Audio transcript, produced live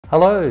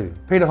Hello,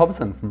 Peter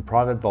Hobson from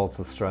Private Vaults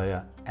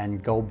Australia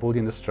and Gold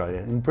Bullion Australia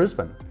in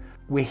Brisbane.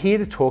 We're here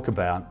to talk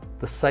about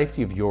the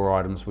safety of your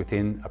items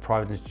within a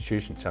private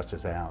institution such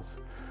as ours.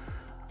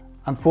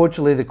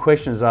 Unfortunately, the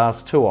question is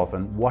asked too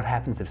often, what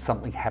happens if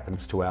something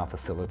happens to our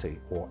facility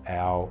or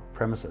our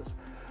premises?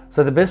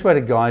 So the best way to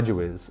guide you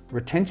is,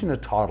 retention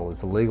of title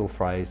is a legal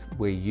phrase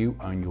where you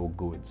own your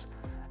goods.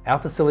 Our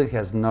facility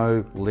has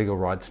no legal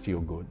rights to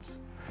your goods.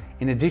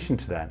 In addition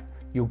to that,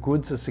 your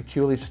goods are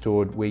securely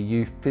stored where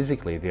you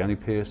physically are the only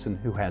person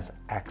who has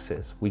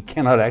access. We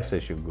cannot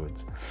access your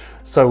goods.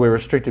 So we're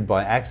restricted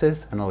by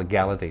access and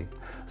legality.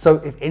 So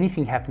if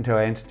anything happened to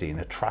our entity and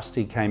a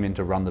trustee came in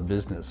to run the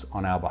business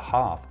on our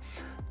behalf,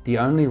 the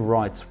only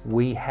rights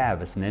we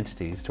have as an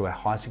entity is to our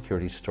high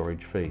security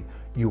storage fee.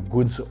 Your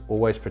goods are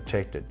always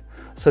protected.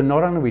 So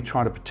not only are we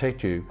trying to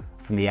protect you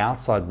from the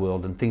outside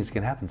world and things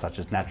can happen such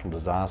as natural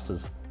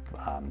disasters,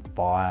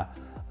 fire,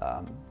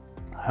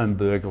 home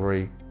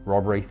burglary,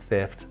 robbery,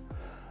 theft,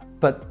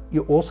 but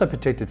you're also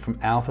protected from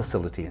our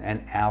facility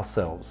and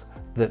ourselves,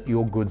 that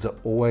your goods are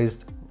always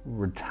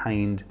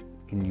retained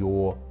in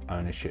your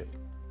ownership.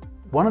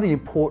 One of the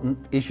important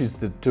issues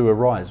that do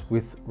arise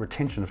with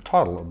retention of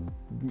title,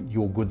 of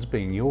your goods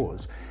being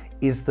yours,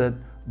 is that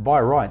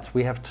by rights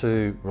we have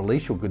to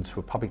release your goods to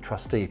a public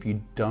trustee if you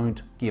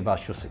don't give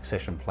us your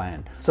succession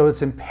plan. So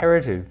it's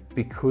imperative,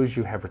 because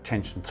you have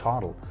retention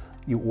title,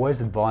 you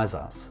always advise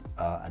us,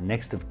 a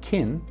next of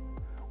kin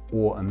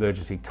or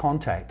emergency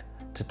contact,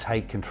 to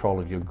take control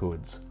of your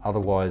goods.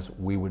 Otherwise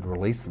we would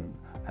release them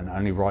and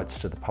only rights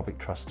to the public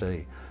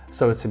trustee.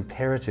 So it's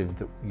imperative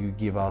that you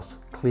give us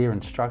clear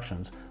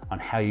instructions on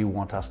how you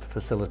want us to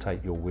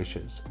facilitate your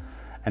wishes.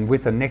 And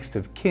with a next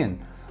of kin,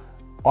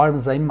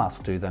 items they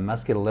must do, they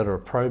must get a letter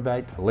of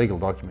probate, a legal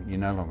document you're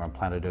no longer on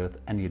planet Earth,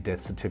 and your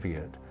death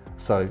certificate.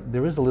 So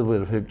there is a little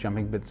bit of hoop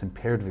jumping, but it's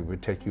imperative to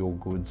protect your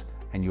goods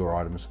and your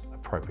items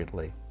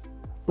appropriately.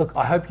 Look,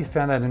 I hope you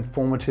found that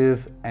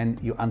informative and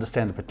you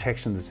understand the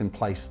protection that's in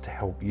place to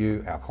help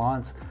you, our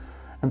clients.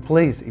 And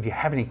please, if you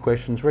have any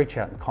questions, reach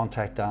out and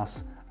contact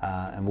us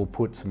and we'll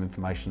put some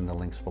information in the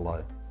links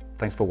below.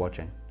 Thanks for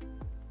watching.